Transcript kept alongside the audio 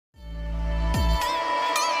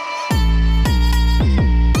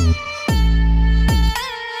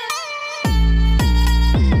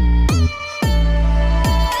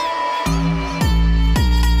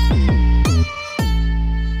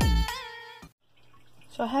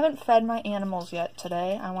So I haven't fed my animals yet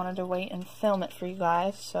today. I wanted to wait and film it for you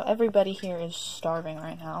guys. So everybody here is starving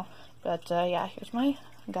right now. But yeah, here's my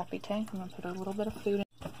guppy tank. I'm gonna put a little bit of food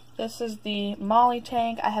in. This is the Molly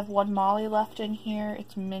tank. I have one Molly left in here.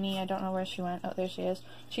 It's Minnie. I don't know where she went. Oh, there she is.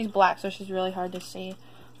 She's black, so she's really hard to see.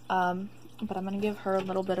 But I'm gonna give her a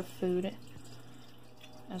little bit of food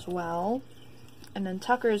as well. And then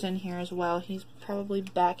Tucker's in here as well. He's probably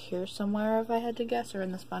back here somewhere if I had to guess, or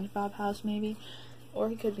in the SpongeBob house maybe. Or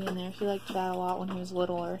he could be in there. He liked that a lot when he was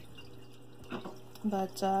littler.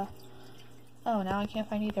 But, oh, now I can't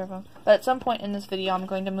find either of them. But at some point in this video, I'm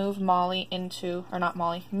going to move Molly into, or not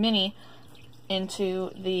Molly, Minnie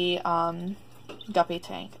into the, guppy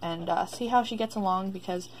tank. And, see how she gets along,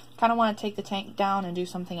 because I kind of want to take the tank down and do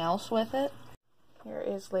something else with it. Here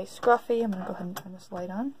is Lace Scruffy. I'm going to go ahead and turn this light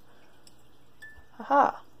on.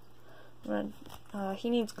 Haha! He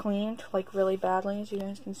needs cleaned, like, really badly, as you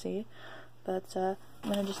guys can see. But, I'm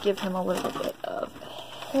gonna just give him a little bit of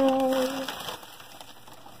hay. There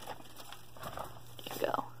you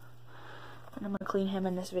go. And I'm gonna clean him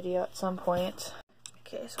in this video at some point.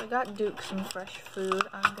 Okay, so I got Duke some fresh food.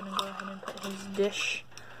 I'm gonna go ahead and put his dish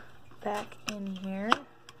back in here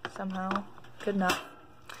somehow. Good enough.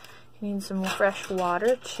 He needs some fresh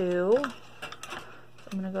water too. So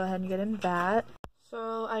I'm gonna go ahead and get him that.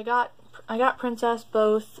 So I got Princess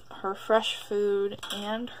both her fresh food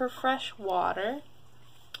and her fresh water.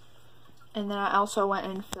 And then I also went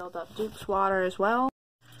and filled up Duke's water as well.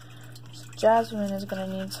 So Jasmine is going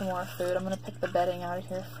to need some more food. I'm going to pick the bedding out of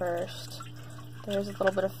here first. There's a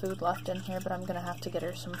little bit of food left in here, but I'm going to have to get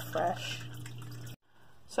her some fresh.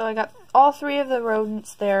 So I got all three of the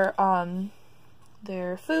rodents their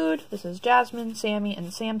food. This is Jasmine, Sammy,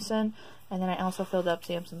 and Samson. And then I also filled up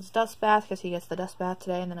Samson's dust bath because he gets the dust bath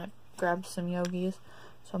today. And then I grabbed some Yogis.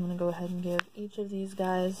 So I'm going to go ahead and give each of these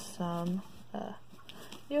guys some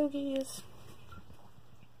Yogis.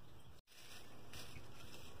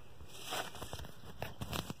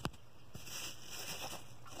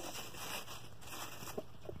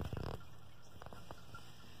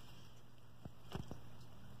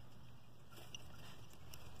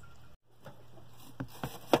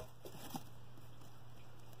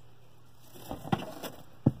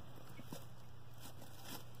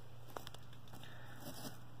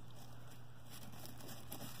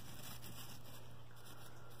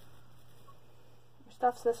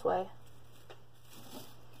 Stuff's this way.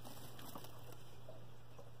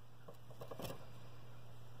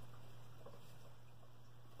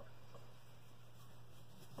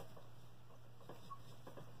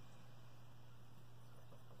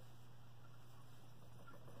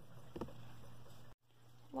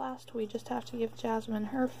 Last, we just have to give Jasmine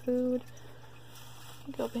her food.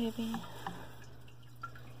 Go, baby.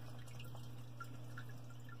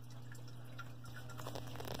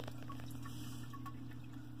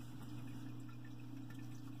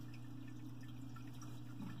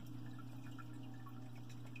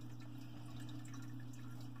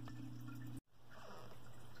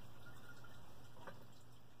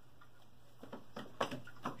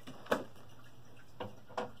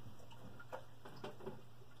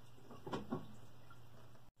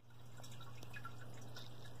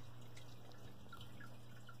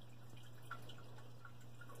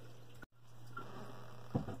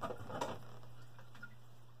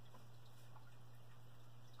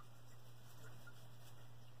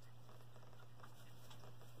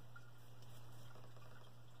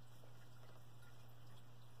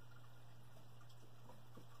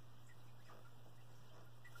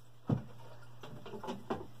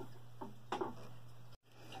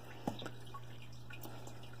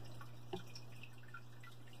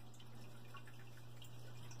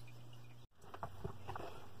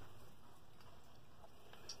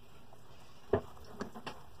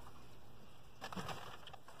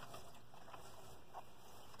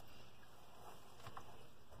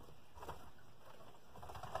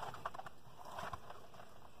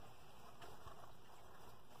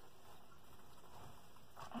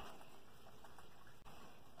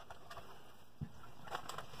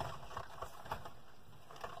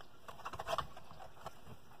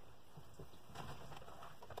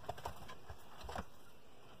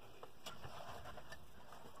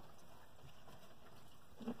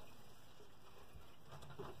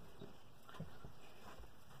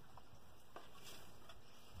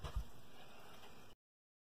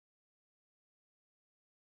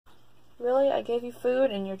 Really? I gave you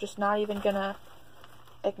food and you're just not even gonna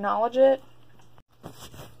acknowledge it?